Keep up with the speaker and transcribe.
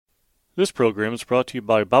This program is brought to you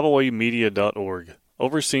by BibleWayMedia.org,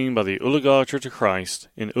 overseen by the Oologah Church of Christ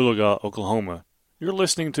in Oologah, Oklahoma. You're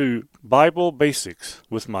listening to Bible Basics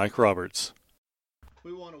with Mike Roberts.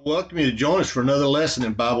 We want to welcome you to join us for another lesson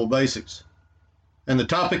in Bible Basics. And the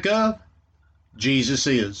topic of Jesus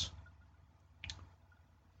is.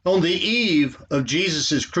 On the eve of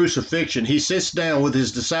Jesus' crucifixion, he sits down with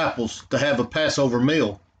his disciples to have a Passover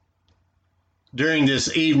meal. During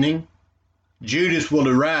this evening, Judas will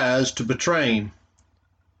arise to betray him.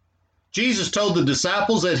 Jesus told the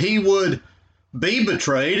disciples that he would be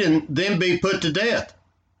betrayed and then be put to death.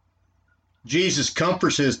 Jesus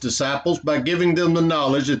comforts his disciples by giving them the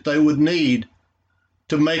knowledge that they would need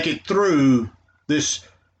to make it through this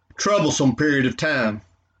troublesome period of time.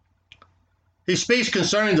 He speaks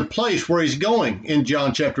concerning the place where he's going in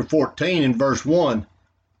John chapter 14 and verse 1.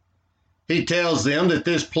 He tells them that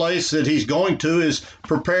this place that he's going to is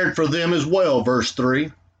prepared for them as well, verse 3.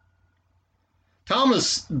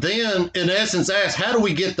 Thomas then, in essence, asks, how do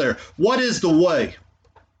we get there? What is the way?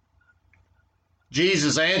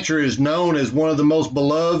 Jesus' answer is known as one of the most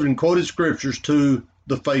beloved and quoted scriptures to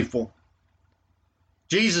the faithful.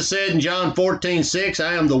 Jesus said in John 14:6,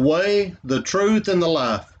 I am the way, the truth, and the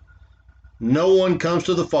life. No one comes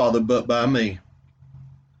to the Father but by me.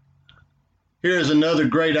 Here is another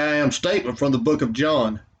great I am statement from the book of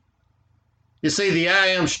John. You see, the I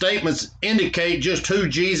am statements indicate just who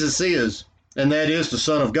Jesus is, and that is the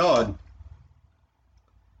Son of God.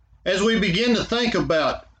 As we begin to think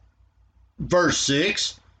about verse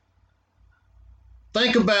 6,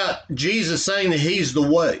 think about Jesus saying that he's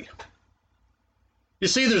the way. You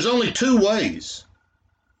see, there's only two ways.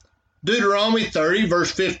 Deuteronomy 30,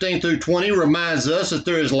 verse 15 through 20 reminds us that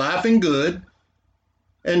there is life and good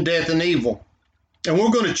and death and evil. And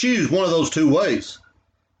we're going to choose one of those two ways.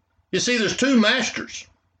 You see, there's two masters.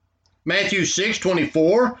 Matthew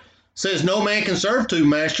 6:24 says no man can serve two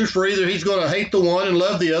masters, for either he's going to hate the one and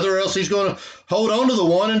love the other, or else he's going to hold on to the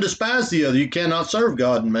one and despise the other. You cannot serve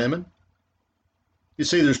God and mammon. You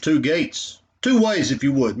see, there's two gates, two ways, if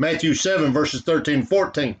you would. Matthew 7, verses 13 and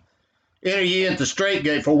 14. Enter ye into the straight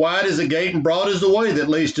gate, for wide is the gate and broad is the way that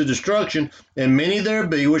leads to destruction, and many there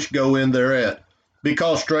be which go in thereat.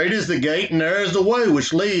 Because straight is the gate, and narrow is the way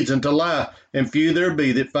which leads unto life, and few there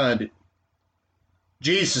be that find it.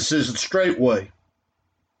 Jesus is the straight way.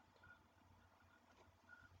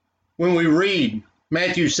 When we read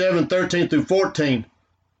Matthew 7:13 through 14,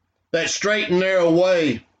 that straight and narrow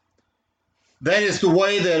way, that is the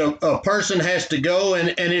way that a person has to go,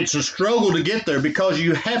 and it's a struggle to get there because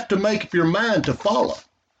you have to make up your mind to follow.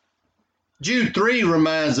 Jude 3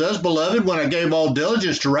 reminds us, beloved, when I gave all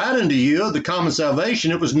diligence to write unto you of the common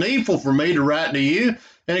salvation, it was needful for me to write to you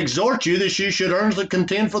and exhort you that you should earnestly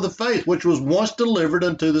contend for the faith which was once delivered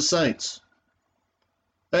unto the saints.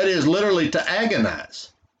 That is literally to agonize.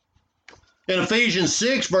 In Ephesians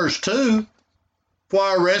 6, verse 2, for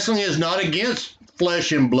our wrestling is not against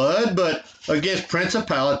flesh and blood, but against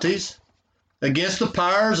principalities, against the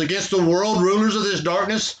powers, against the world rulers of this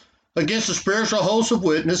darkness, against the spiritual hosts of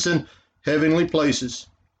witness in heavenly places.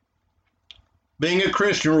 Being a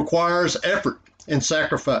Christian requires effort and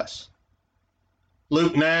sacrifice.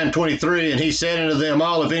 Luke 9:23, and he said unto them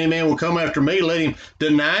all, if any man will come after me, let him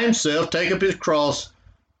deny himself, take up his cross,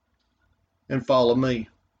 and follow me.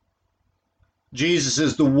 Jesus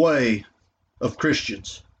is the way of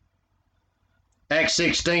Christians. Acts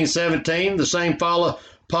 16:17, the same follow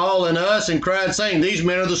Paul and us, and cried, saying, these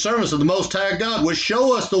men are the servants of the Most High God, which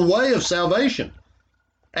show us the way of salvation.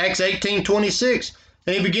 Acts 18:26,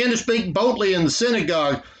 and he began to speak boldly in the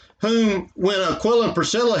synagogue, whom when Aquila and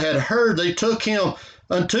Priscilla had heard, they took him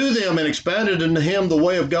unto them and expounded unto him the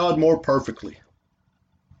way of God more perfectly.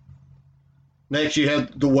 Next, you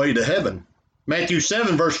have the way to heaven. Matthew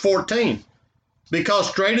 7, verse 14, because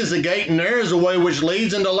straight is the gate and narrow is the way which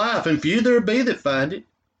leads into life, and few there be that find it.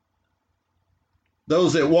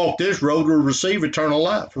 Those that walk this road will receive eternal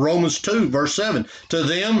life. Romans 2, verse 7, to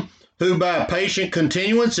them who by patient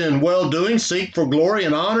continuance in well-doing seek for glory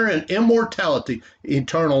and honor and immortality,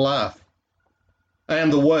 eternal life. I am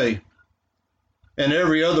the way, and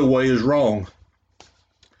every other way is wrong.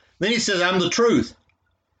 Then he says, I'm the truth.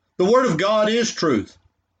 The word of God is truth.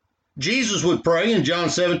 Jesus would pray in John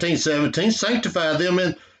 17:17, sanctify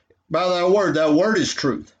them by thy word is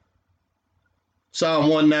truth. Psalm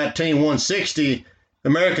 119, 160,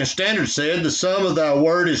 American Standard said, the sum of thy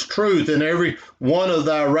word is truth, and every one of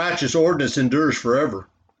thy righteous ordinance endures forever.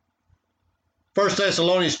 1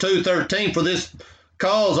 Thessalonians 2:13, for this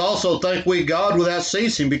cause also thank we God without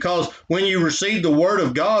ceasing, because when you received the word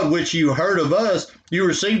of God, which you heard of us, you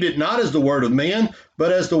received it not as the word of men,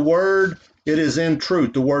 but as the word It is in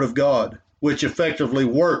truth the Word of God, which effectively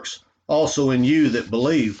works also in you that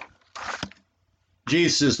believe.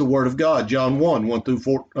 Jesus is the Word of God, John 1 through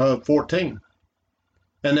 14.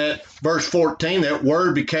 And that verse 14, that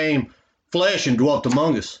Word became flesh and dwelt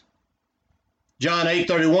among us. John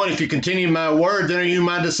 8:31, if you continue my word, then are you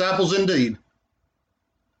my disciples indeed.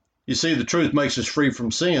 You see, the truth makes us free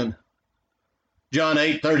from sin. John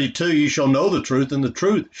 8:32, you shall know the truth, and the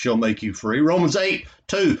truth shall make you free. Romans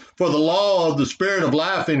 8:2, for the law of the Spirit of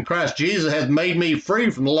life in Christ Jesus hath made me free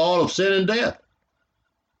from the law of sin and death.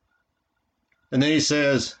 And then he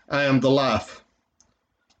says, I am the life.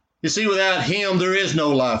 You see, without him, there is no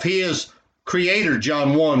life. He is creator,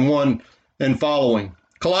 John 1 and following.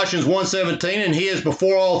 Colossians 1:17, and he is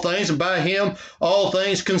before all things, and by him all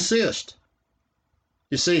things consist.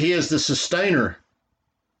 You see, he is the sustainer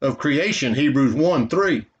of creation, Hebrews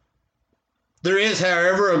 1:3. There is,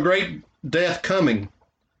 however, a great death coming.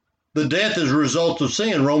 The death is a result of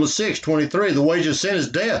sin, Romans 6:23. The wages of sin is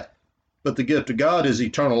death, but the gift of God is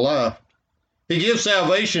eternal life. He gives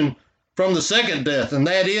salvation from the second death, and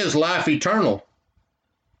that is life eternal.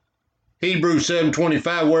 Hebrews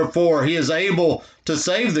 7:25, wherefore he is able to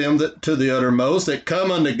save them to the uttermost that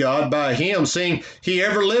come unto God by him, seeing he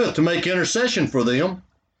ever liveth to make intercession for them.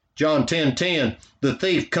 John 10:10, the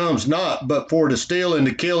thief comes not but for to steal and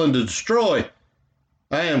to kill and to destroy.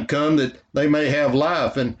 I am come that they may have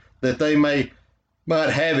life, and that they might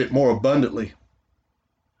have it more abundantly.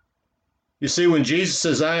 You see, when Jesus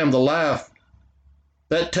says, I am the life,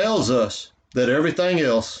 that tells us that everything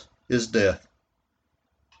else is death.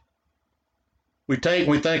 We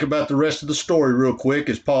think about the rest of the story real quick,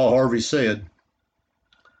 as Paul Harvey said.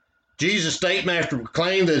 Jesus' statement after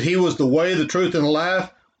proclaiming that he was the way, the truth, and the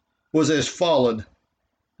life was as followed.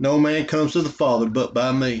 No man comes to the Father but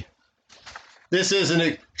by me. This is an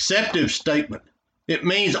acceptive statement. It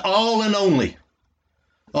means all and only.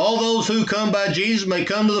 All those who come by Jesus may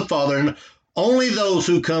come to the Father, and only those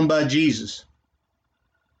who come by Jesus.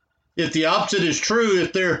 If the opposite is true,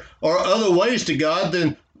 if there are other ways to God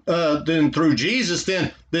than through Jesus,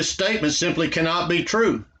 then this statement simply cannot be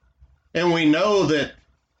true. And we know that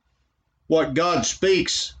what God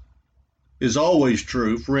speaks is always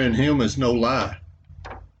true, for in him is no lie.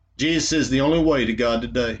 Jesus is the only way to God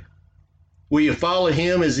today. Will you follow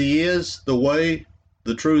him as he is, the way,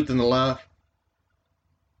 the truth, and the life?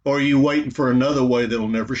 Or are you waiting for another way that'll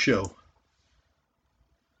never show?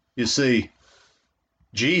 You see,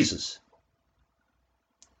 Jesus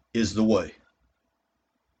is the way.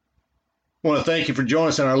 I want to thank you for joining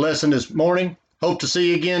us in our lesson this morning. Hope to see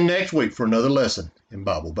you again next week for another lesson in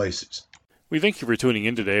Bible Basics. We thank you for tuning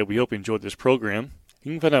in today. We hope you enjoyed this program.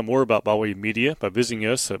 You can find out more about Bible Way Media by visiting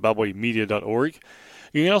us at BibleWayMedia.org.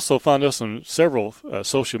 You can also find us on several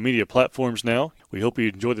social media platforms now. We hope you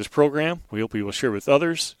enjoyed this program. We hope you will share with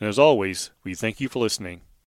others. And as always, we thank you for listening.